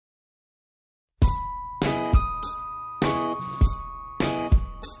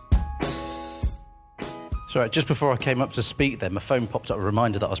Sorry, just before I came up to speak there, my phone popped up a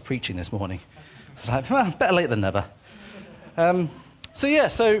reminder that I was preaching this morning. I was like, well, better late than never. So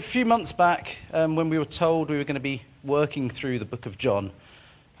a few months back, when we were told we were going to be working through the book of John,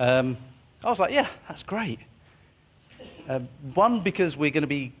 I was like, yeah, that's great. One, because we're going to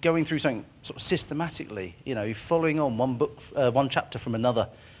be going through something sort of systematically, following on one chapter from another,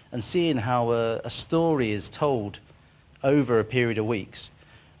 and seeing how a story is told over a period of weeks.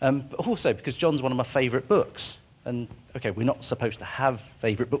 But also because John's one of my favourite books. And, okay, we're not supposed to have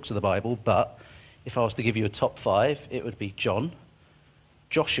favourite books of the Bible, but if I was to give you a top 5, it would be John,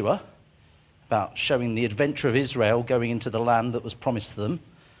 Joshua, about showing the adventure of Israel going into the land that was promised to them,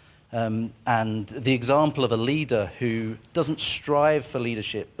 and the example of a leader who doesn't strive for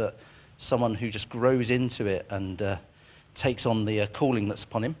leadership, but someone who just grows into it and takes on the calling that's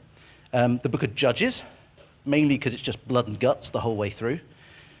upon him. The book of Judges, mainly because it's just blood and guts the whole way through.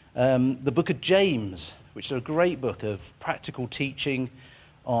 The book of James, which is a great book of practical teaching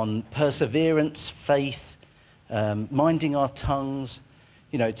on perseverance, faith, minding our tongues.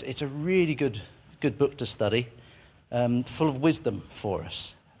 It's a really good book to study, full of wisdom for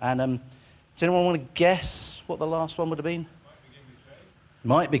us. And does anyone want to guess what the last one would have been?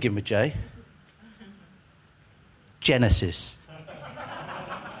 Might begin with J. Genesis.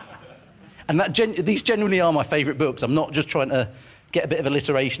 And these genuinely are my favourite books. I'm not just trying to get a bit of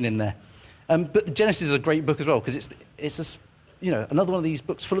alliteration in there. But the Genesis is a great book as well, because it's just, another one of these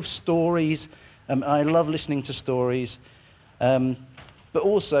books full of stories. I love listening to stories. But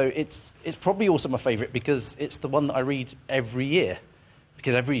also, it's probably also my favourite because it's the one that I read every year.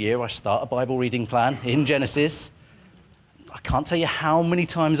 Because every year I start a Bible reading plan in Genesis. I can't tell you how many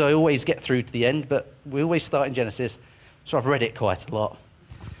times I always get through to the end, but we always start in Genesis, so I've read it quite a lot.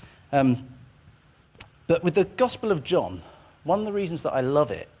 But with the Gospel of John, one of the reasons that I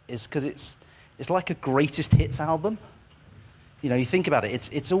love it is because it's like a greatest hits album. You think about it,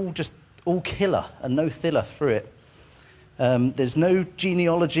 it's all killer and no filler through it. There's no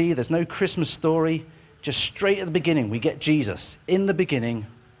genealogy, there's no Christmas story. Just straight at the beginning, we get Jesus. In the beginning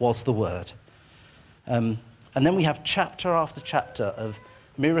was the Word. And then we have chapter after chapter of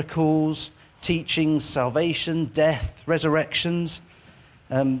miracles, teachings, salvation, death, resurrections.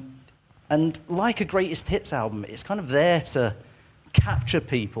 And like a greatest hits album, it's kind of there to capture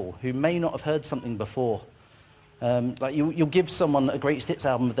people who may not have heard something before. Like you'll give someone a greatest hits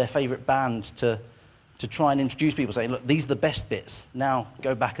album of their favourite band to try and introduce people, saying, look, these are the best bits. Now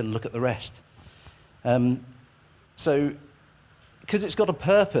go back and look at the rest. So, because it's got a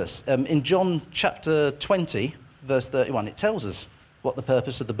purpose, in John chapter 20, verse 31, it tells us what the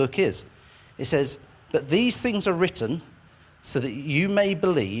purpose of the book is. It says, but these things are written so that you may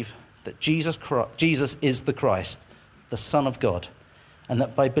believe that Jesus is the Christ, the Son of God, and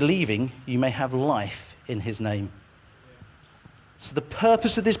that by believing you may have life in his name. So the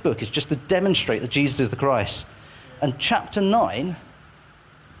purpose of this book is just to demonstrate that Jesus is the Christ. And chapter 9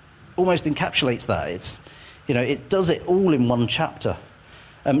 almost encapsulates that. It does it all in one chapter.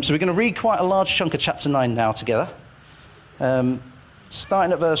 So we're going to read quite a large chunk of chapter 9 now together.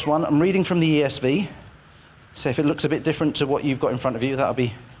 Starting at verse 1, I'm reading from the ESV. So if it looks a bit different to what you've got in front of you, that'll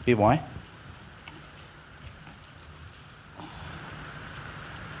be why.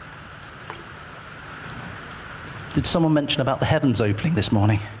 Did someone mention about the heavens opening this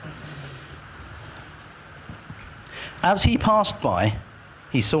morning? As he passed by,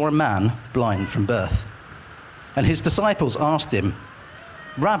 he saw a man blind from birth. And his disciples asked him,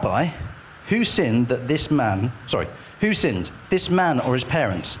 Rabbi, who sinned, this man or his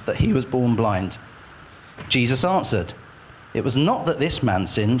parents, that he was born blind? Jesus answered, it was not that this man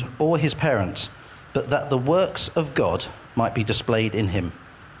sinned or his parents, but that the works of God might be displayed in him.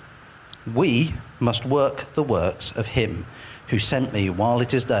 We must work the works of him who sent me while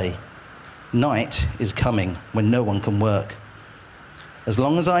it is day. Night is coming when no one can work. As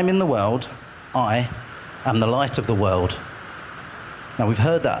long as I'm in the world, I am the light of the world. Now we've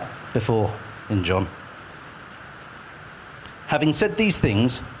heard that before in John. Having said these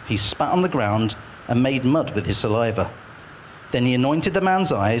things, he spat on the ground and made mud with his saliva. Then he anointed the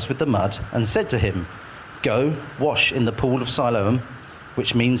man's eyes with the mud and said to him, go, wash in the pool of Siloam,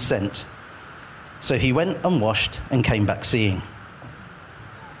 which means sent. So he went and washed and came back seeing.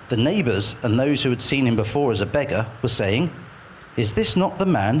 The neighbours and those who had seen him before as a beggar were saying, is this not the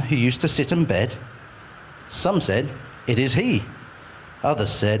man who used to sit and beg? Some said, it is he. Others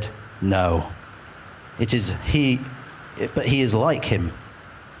said, no, it is he, but he is like him.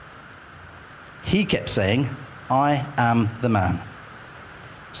 He kept saying, I am the man.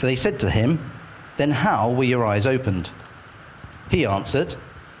 So they said to him, then how were your eyes opened? He answered,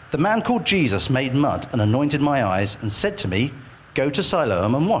 The man called Jesus made mud and anointed my eyes and said to me, 'Go to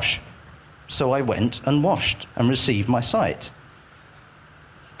Siloam and wash.' So I went and washed and received my sight."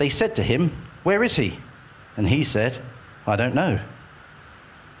 They said to him, "Where is he?" And he said, "I don't know."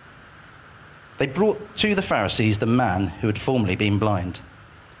 They brought to the Pharisees the man who had formerly been blind.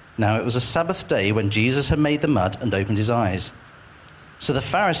 Now it was a Sabbath day when Jesus had made the mud and opened his eyes. So the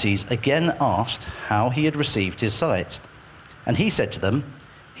Pharisees again asked how he had received his sight. And he said to them,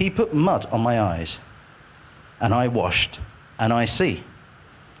 "He put mud on my eyes, and I washed, and I see."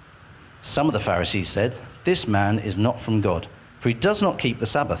 Some of the Pharisees said, "This man is not from God, for he does not keep the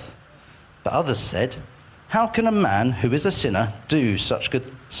Sabbath." But others said, "How can a man who is a sinner do such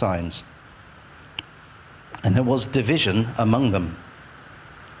good signs?" And there was division among them.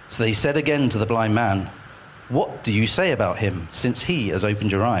 So they said again to the blind man, "What do you say about him, since he has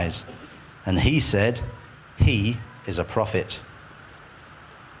opened your eyes?" And he said, "He is a prophet."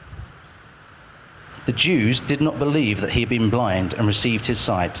 The Jews did not believe that he had been blind and received his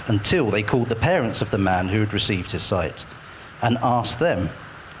sight until they called the parents of the man who had received his sight and asked them,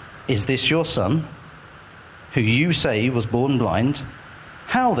 "Is this your son, who you say was born blind?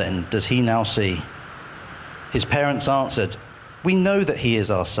 How then does he now see?" His parents answered, "We know that he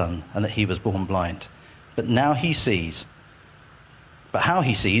is our son and that he was born blind, but now he sees. But how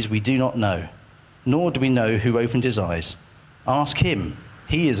he sees we do not know, nor do we know who opened his eyes. Ask him,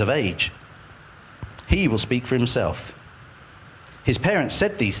 he is of age. He will speak for himself." His parents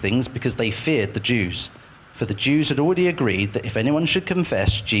said these things because they feared the Jews, for the Jews had already agreed that if anyone should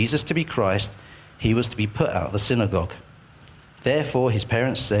confess Jesus to be Christ, he was to be put out of the synagogue. Therefore his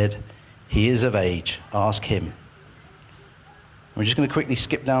parents said, "He is of age, ask him." We're just going to quickly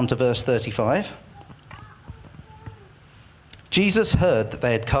skip down to verse 35. Jesus heard that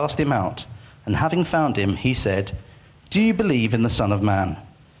they had cast him out, and having found him, he said, "Do you believe in the Son of Man?"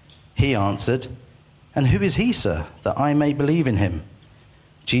 He answered, "And who is he, sir, that I may believe in him?"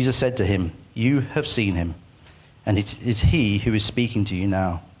 Jesus said to him, "You have seen him, and it is he who is speaking to you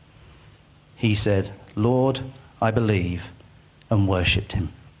now." He said, "Lord, I believe," and worshipped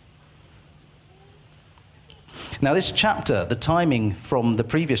him. Now this chapter, the timing from the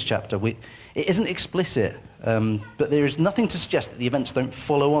previous chapter, it isn't explicit, but there is nothing to suggest that the events don't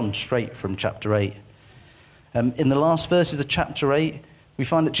follow on straight from chapter 8. In the last verses of chapter 8, we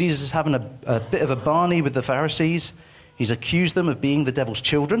find that Jesus is having a bit of a barney with the Pharisees. He's accused them of being the devil's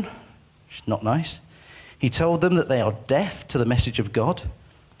children, which is not nice. He told them that they are deaf to the message of God.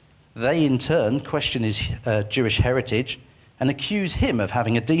 They, in turn, question his Jewish heritage and accuse him of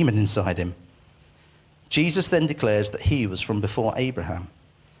having a demon inside him. Jesus then declares that he was from before Abraham,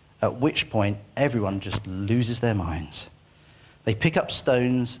 at which point everyone just loses their minds. They pick up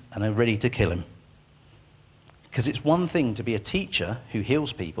stones and are ready to kill him. Because it's one thing to be a teacher who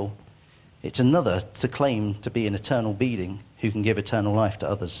heals people, it's another to claim to be an eternal being who can give eternal life to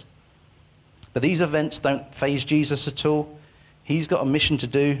others. But these events don't faze Jesus at all. He's got a mission to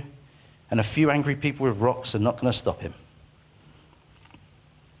do, and a few angry people with rocks are not going to stop him.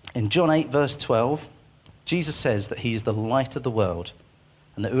 In John 8, verse 12, Jesus says that he is the light of the world,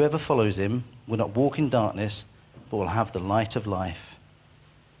 and that whoever follows him will not walk in darkness, but will have the light of life.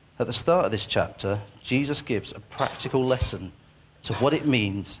 At the start of this chapter, Jesus gives a practical lesson to what it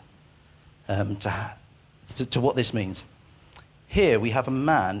means, to what this means. Here we have a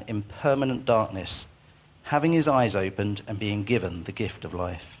man in permanent darkness, having his eyes opened and being given the gift of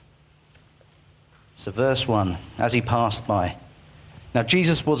life. So verse 1, as he passed by. Now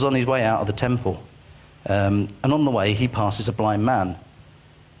Jesus was on his way out of the temple, and on the way he passes a blind man.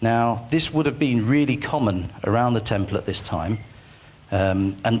 Now this would have been really common around the temple at this time,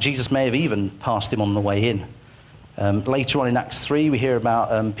 and Jesus may have even passed him on the way in. Later on in Acts 3 we hear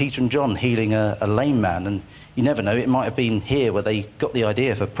about Peter and John healing a lame man, and you never know, it might have been here where they got the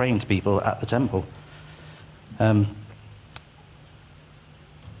idea for praying to people at the temple. But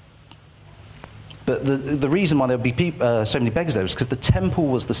the reason why there would be so many beggars there was because the temple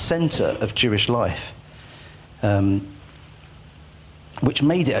was the center of Jewish life, which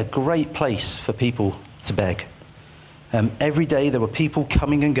made it a great place for people to beg. Every day there were people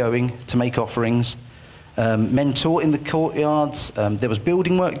coming and going to make offerings. Men taught in the courtyards. There was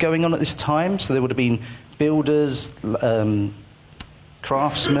building work going on at this time, so there would have been builders,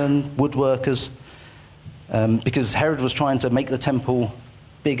 craftsmen, woodworkers, because Herod was trying to make the temple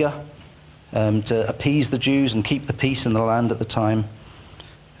bigger, to appease the Jews and keep the peace in the land at the time.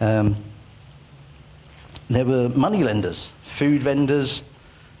 There were moneylenders, food vendors,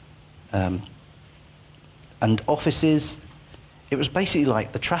 and offices. It was basically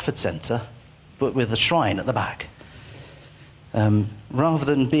like the Trafford Centre, but with a shrine at the back. Rather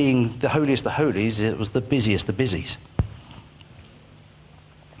than being the holiest of holies, it was the busiest of busies.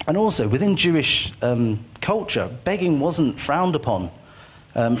 And also, within Jewish culture, begging wasn't frowned upon,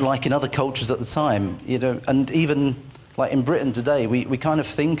 like in other cultures at the time. And even like in Britain today, we kind of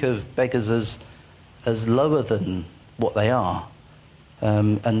think of beggars as lower than what they are.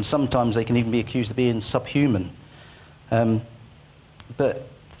 And sometimes they can even be accused of being subhuman. But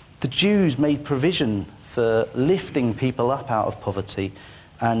the Jews made provision for lifting people up out of poverty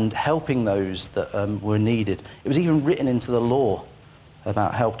and helping those that were needed. It was even written into the law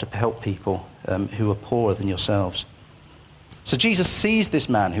about help people who are poorer than yourselves. So Jesus sees this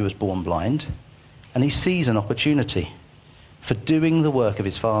man who was born blind, and he sees an opportunity for doing the work of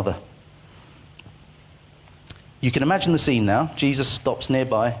his Father. You can imagine the scene now. Jesus stops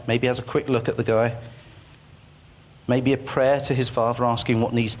nearby, maybe has a quick look at the guy, maybe a prayer to his Father asking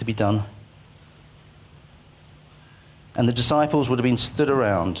what needs to be done. And the disciples would have been stood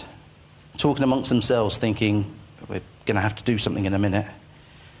around, talking amongst themselves, thinking, we're going to have to do something in a minute.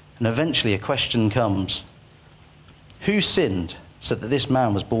 And eventually a question comes. Who sinned so that this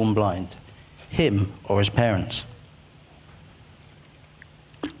man was born blind? Him or his parents?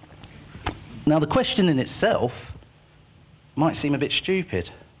 Now the question in itself might seem a bit stupid.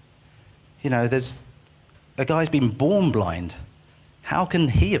 There's a guy's been born blind. How can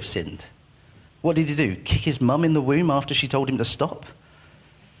he have sinned? What did he do? Kick his mum in the womb after she told him to stop?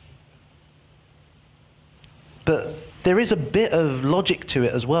 But there is a bit of logic to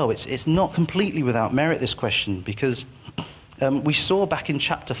it as well. It's not completely without merit, this question, because we saw back in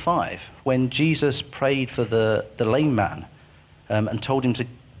chapter 5 when Jesus prayed for the lame man and told him to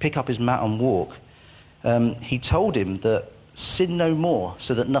pick up his mat and walk. He told him that sin no more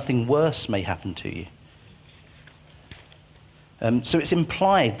so that nothing worse may happen to you. So it's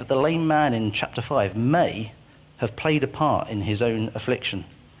implied that the lame man in chapter 5 may have played a part in his own affliction.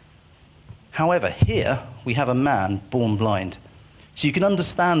 However, here we have a man born blind. So you can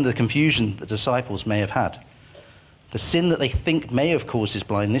understand the confusion the disciples may have had. The sin that they think may have caused his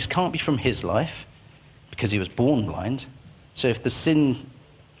blindness can't be from his life, because he was born blind. So if the sin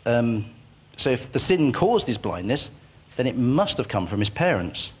caused his blindness, then it must have come from his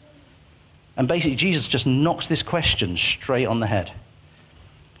parents. And basically, Jesus just knocks this question straight on the head.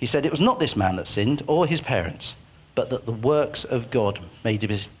 He said it was not this man that sinned, or his parents, but that the works of God may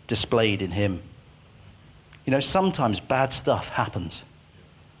be displayed in him. Sometimes bad stuff happens.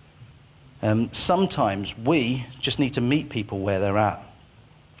 Sometimes we just need to meet people where they're at.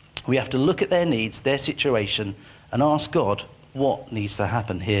 We have to look at their needs, their situation, and ask God what needs to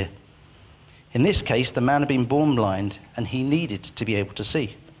happen here. In this case, the man had been born blind, and he needed to be able to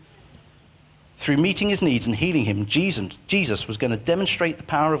see. Through meeting his needs and healing him, Jesus was going to demonstrate the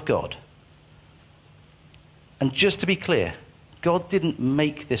power of God. And just to be clear, God didn't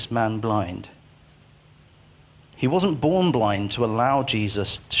make this man blind. He wasn't born blind to allow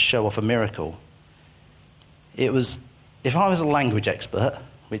Jesus to show off a miracle. It was, if I was a language expert,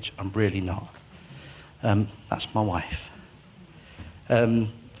 which I'm really not, that's my wife,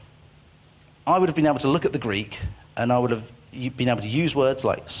 I would have been able to look at the Greek, and I would have been able to use words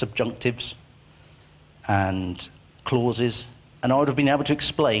like subjunctives and clauses, and I would have been able to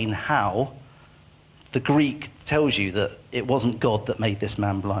explain how the Greek tells you that it wasn't God that made this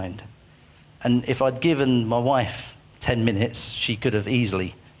man blind. And if I'd given my wife 10 minutes, she could have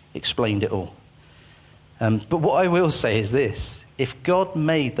easily explained it all. But what I will say is this. If God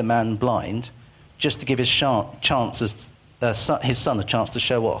made the man blind just to give his son a chance to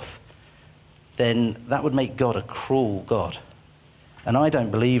show off, then that would make God a cruel God. And I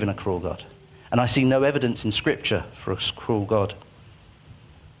don't believe in a cruel God. And I see no evidence in Scripture for a cruel God.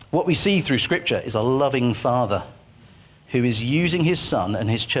 What we see through Scripture is a loving Father who is using his Son and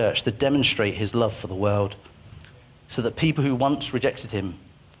his church to demonstrate his love for the world so that people who once rejected him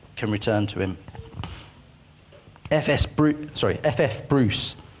can return to him. F.F.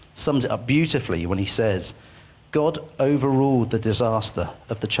 Bruce sums it up beautifully when he says, God overruled the disaster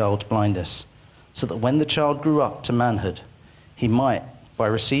of the child's blindness so that when the child grew up to manhood, he might, by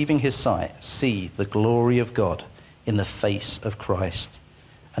receiving his sight, see the glory of God in the face of Christ,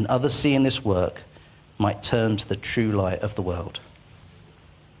 and others seeing this work might turn to the true light of the world.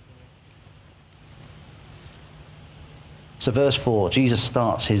 So verse 4, Jesus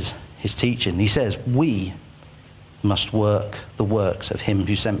starts his teaching. He says, we must work the works of him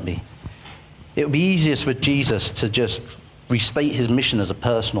who sent me. It would be easiest for Jesus to just restate his mission as a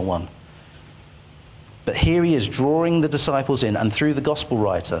personal one. But here he is drawing the disciples in, and through the gospel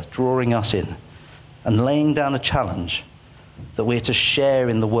writer, drawing us in and laying down a challenge that we're to share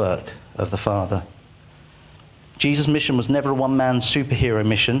in the work of the Father. Jesus' mission was never a one-man superhero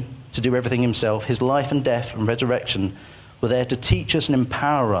mission to do everything himself. His life and death and resurrection were there to teach us and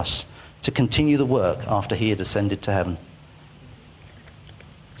empower us to continue the work after he had ascended to heaven.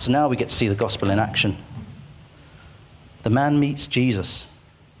 So now we get to see the gospel in action. The man meets Jesus.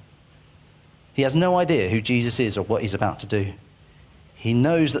 He has no idea who Jesus is or what he's about to do. He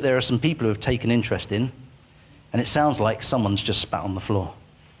knows that there are some people who have taken interest in, and it sounds like someone's just spat on the floor.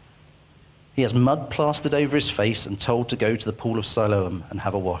 He has mud plastered over his face and told to go to the pool of Siloam and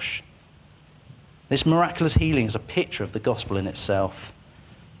have a wash. This miraculous healing is a picture of the gospel in itself.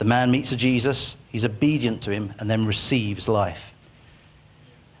 The man meets a Jesus, he's obedient to him, and then receives life.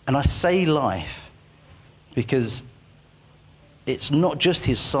 And I say life because it's not just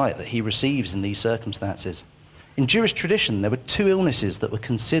his sight that he receives in these circumstances. In Jewish tradition, there were two illnesses that were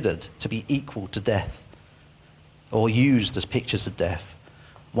considered to be equal to death, or used as pictures of death.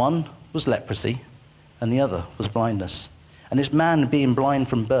 One was leprosy, and the other was blindness. And this man being blind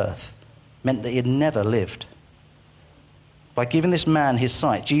from birth meant that he had never lived. By giving this man his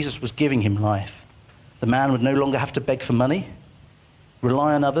sight, Jesus was giving him life. The man would no longer have to beg for money,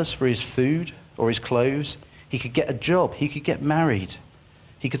 rely on others for his food or his clothes. He could get a job. He could get married.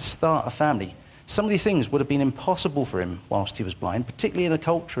 He could start a family. Some of these things would have been impossible for him whilst he was blind, particularly in a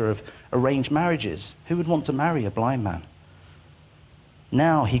culture of arranged marriages. Who would want to marry a blind man?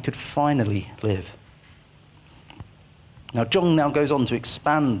 Now he could finally live. Now John now goes on to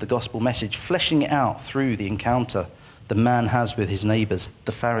expand the gospel message, fleshing it out through the encounter the man has with his neighbours,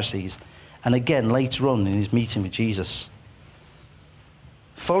 the Pharisees, and again later on in his meeting with Jesus.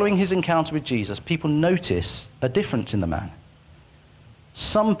 Following his encounter with Jesus, people notice a difference in the man.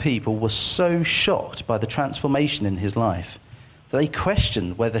 Some people were so shocked by the transformation in his life that they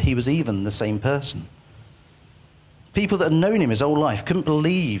questioned whether he was even the same person. People that had known him his whole life couldn't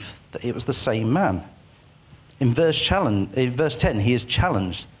believe that it was the same man. In verse 10, he is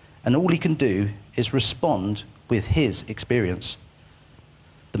challenged, and all he can do is respond with his experience.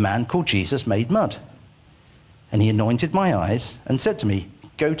 The man called Jesus made mud, and he anointed my eyes and said to me,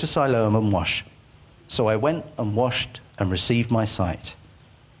 "Go to Siloam and wash." So I went and washed and received my sight.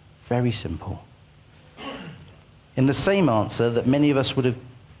 Very simple. In the same answer that many of us would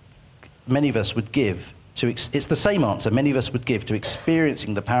give to, it's the same answer many of us would give to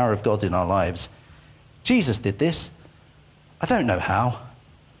experiencing the power of God in our lives. Jesus did this. I don't know how,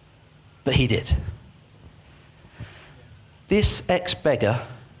 but he did. This ex-beggar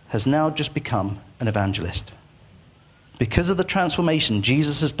has now just become an evangelist. Because of the transformation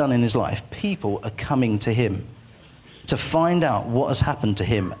Jesus has done in his life, people are coming to him to find out what has happened to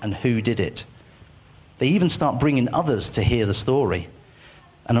him and who did it. They even start bringing others to hear the story.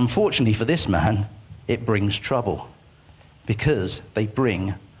 And unfortunately for this man, it brings trouble because they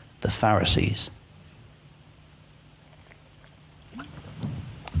bring the Pharisees.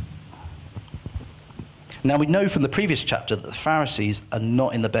 Now we know from the previous chapter that the Pharisees are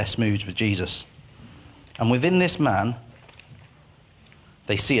not in the best moods with Jesus. And within this man,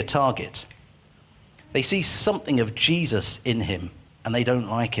 they see a target. They see something of Jesus in him, and they don't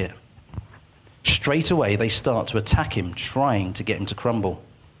like it. Straight away, they start to attack him, trying to get him to crumble.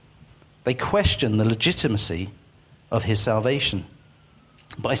 They question the legitimacy of his salvation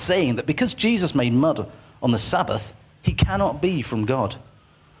by saying that because Jesus made mud on the Sabbath, he cannot be from God.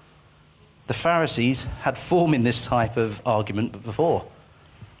 The Pharisees had formed in this type of argument before.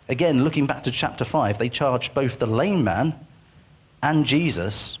 Again, looking back to chapter 5, they charged both the lame man and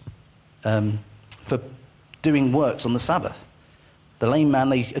Jesus for doing works on the Sabbath. The lame man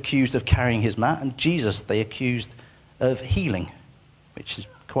they accused of carrying his mat, and Jesus they accused of healing, which is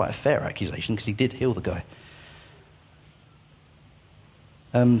quite a fair accusation because he did heal the guy.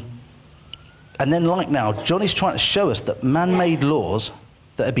 And then like now, John is trying to show us that man-made laws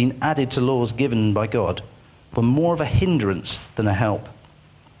that had been added to laws given by God were more of a hindrance than a help.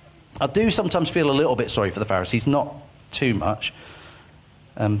 I do sometimes feel a little bit sorry for the Pharisees, not too much,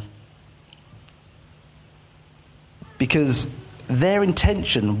 because their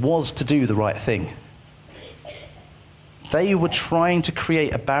intention was to do the right thing. They were trying to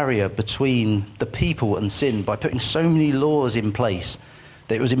create a barrier between the people and sin by putting so many laws in place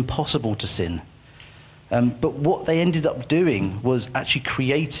that it was impossible to sin. But what they ended up doing was actually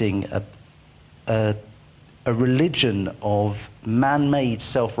creating a religion of man-made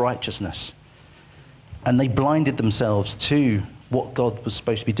self-righteousness. And they blinded themselves to what God was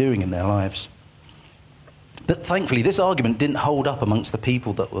supposed to be doing in their lives. But thankfully, this argument didn't hold up amongst the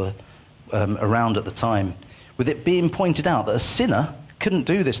people that were around at the time, with it being pointed out that a sinner couldn't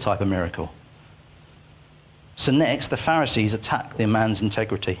do this type of miracle. So next, the Pharisees attacked the man's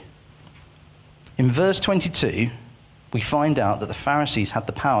integrity. In verse 22, we find out that the Pharisees had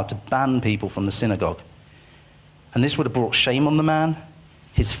the power to ban people from the synagogue. And this would have brought shame on the man,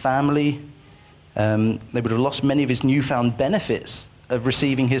 his family. They would have lost many of his newfound benefits of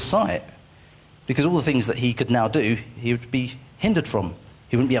receiving his sight, because all the things that he could now do, he would be hindered from.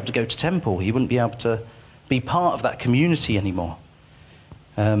 He wouldn't be able to go to temple. He wouldn't be able to be part of that community anymore.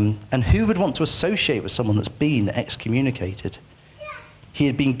 And who would want to associate with someone that's been excommunicated? He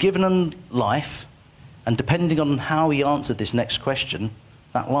had been given a life, and depending on how he answered this next question,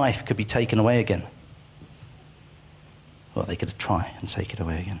 that life could be taken away again. Well, they could try and take it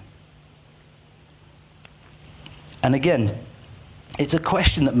away again. And again, it's a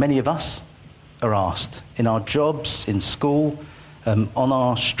question that many of us are asked in our jobs, in school, on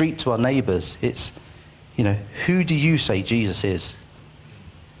our street to our neighbours. It's, who do you say Jesus is?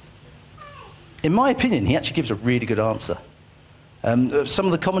 In my opinion, he actually gives a really good answer. Some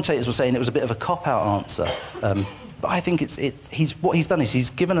of the commentators were saying it was a bit of a cop-out answer. But I think what he's done is he's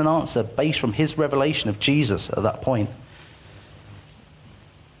given an answer based from his revelation of Jesus at that point.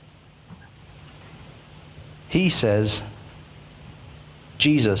 He says,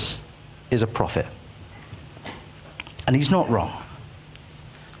 Jesus is a prophet. And he's not wrong.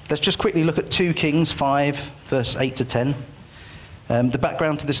 Let's just quickly look at 2 Kings 5, verse 8 to 10. The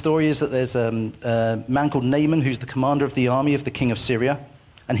background to this story is that there's a man called Naaman, who's the commander of the army of the king of Syria,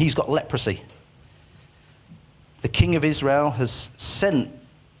 and he's got leprosy. The king of Israel has sent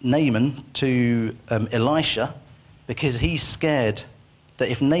Naaman to Elisha because he's scared that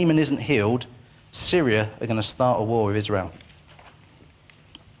if Naaman isn't healed, Syria are going to start a war with Israel.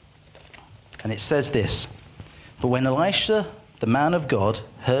 And it says this: "But when Elisha, the man of God,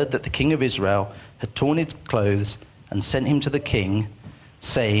 heard that the king of Israel had torn his clothes and sent him to the king,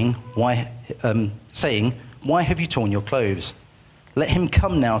 saying, why have you torn your clothes? Let him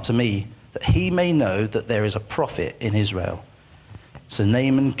come now to me, that he may know that there is a prophet in Israel." So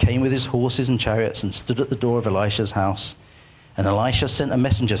Naaman came with his horses and chariots and stood at the door of Elisha's house. And Elisha sent a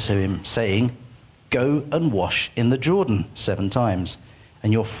messenger to him, saying, "Go and wash in the Jordan 7 times,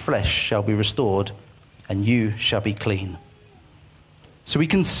 and your flesh shall be restored, and you shall be clean." So we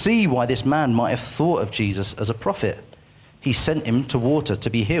can see why this man might have thought of Jesus as a prophet. He sent him to water to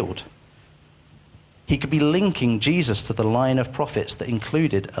be healed. He could be linking Jesus to the line of prophets that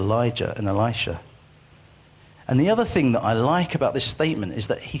included Elijah and Elisha. And the other thing that I like about this statement is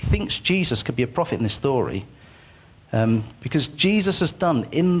that he thinks Jesus could be a prophet in this story because Jesus has done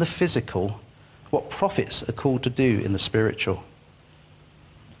in the physical what prophets are called to do in the spiritual.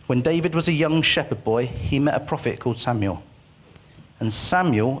 When David was a young shepherd boy, he met a prophet called Samuel. And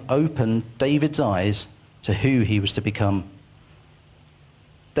Samuel opened David's eyes to who he was to become.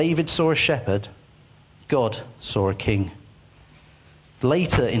 David saw a shepherd, God saw a king.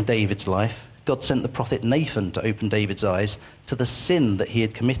 Later in David's life, God sent the prophet Nathan to open David's eyes to the sin that he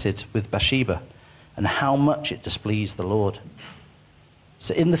had committed with Bathsheba and how much it displeased the Lord.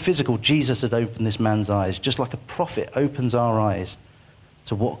 So in the physical, Jesus had opened this man's eyes, just like a prophet opens our eyes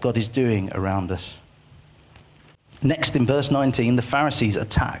to what God is doing around us. Next, in verse 19, the Pharisees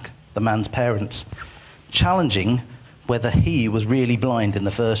attack the man's parents, challenging whether he was really blind in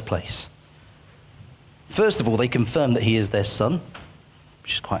the first place. First of all, they confirm that he is their son,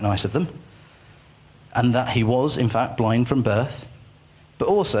 which is quite nice of them, and that he was, in fact, blind from birth, but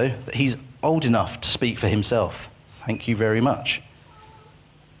also that he's old enough to speak for himself. Thank you very much.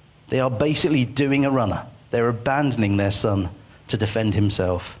 They are basically doing a runner. They're abandoning their son to defend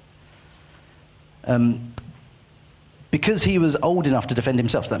himself. Because he was old enough to defend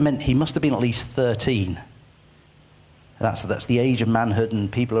himself, so that meant he must have been at least 13. That's the age of manhood, and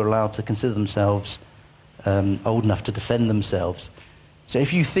people are allowed to consider themselves old enough to defend themselves. So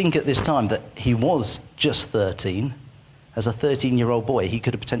if you think at this time that he was just 13, as a 13-year-old boy, he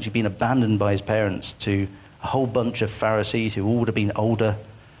could have potentially been abandoned by his parents to a whole bunch of Pharisees who all would have been older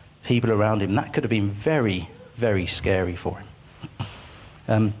people around him. That could have been very, very scary for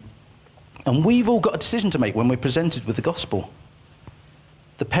him. And we've all got a decision to make when we're presented with the gospel.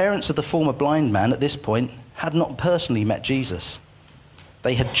 The parents of the former blind man at this point had not personally met Jesus.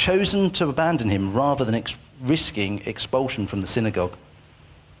 They had chosen to abandon him rather than risking expulsion from the synagogue.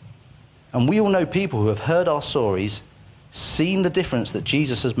 And we all know people who have heard our stories, seen the difference that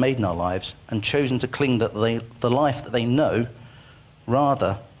Jesus has made in our lives, and chosen to cling to the life that they know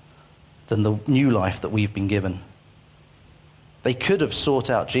rather than the new life that we've been given. They could have sought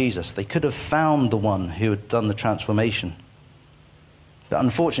out Jesus. They could have found the one who had done the transformation. But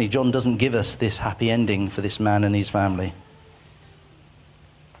unfortunately, John doesn't give us this happy ending for this man and his family.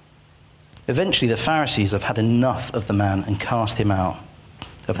 Eventually, the Pharisees have had enough of the man and cast him out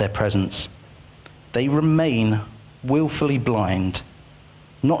of their presence. They remain willfully blind,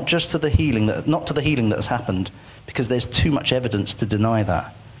 not to the healing that has happened, because there's too much evidence to deny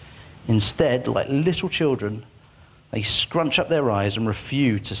that. Instead, like little children, they scrunch up their eyes and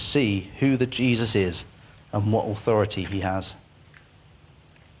refuse to see who the Jesus is and what authority he has.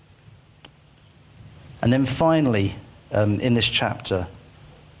 And then finally, in this chapter,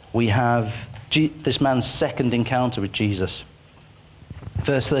 we have this man's second encounter with Jesus.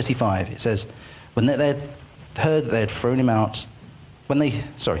 Verse 35, it says, when they had heard that they had thrown him out,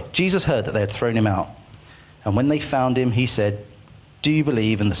 Jesus heard that they had thrown him out, and when they found him, he said, "Do you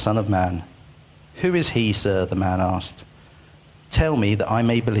believe in the Son of Man?" "Who is he, sir?" the man asked. "Tell me that I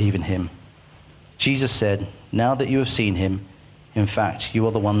may believe in him." Jesus said, "Now that you have seen him, in fact, he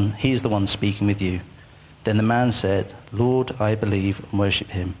is the one speaking with you." Then the man said, "Lord, I believe," and worship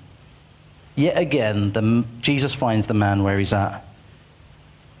him. Yet again, Jesus finds the man where he's at.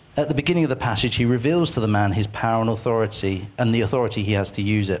 At the beginning of the passage, he reveals to the man his power and authority, and the authority he has to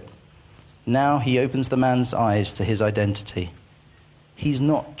use it. Now he opens the man's eyes to his identity. He's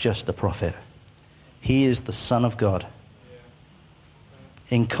not just a prophet. He is the Son of God.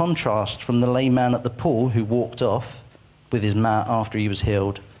 In contrast from the lame man at the pool who walked off with his mat after he was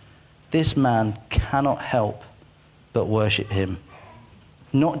healed, this man cannot help but worship him.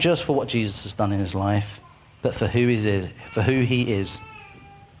 Not just for what Jesus has done in his life, but for who he is.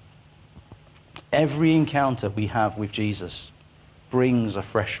 Every encounter we have with Jesus brings a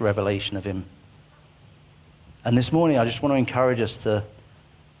fresh revelation of him. And this morning, I just want to encourage us to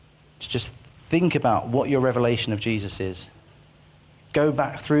just think about what your revelation of Jesus is. Go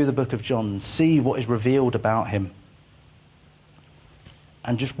back through the book of John and see what is revealed about him.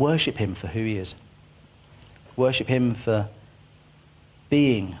 And just worship him for who he is. Worship him for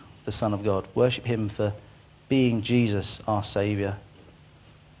being the Son of God. Worship him for being Jesus, our Saviour.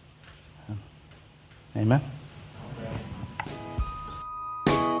 Amen.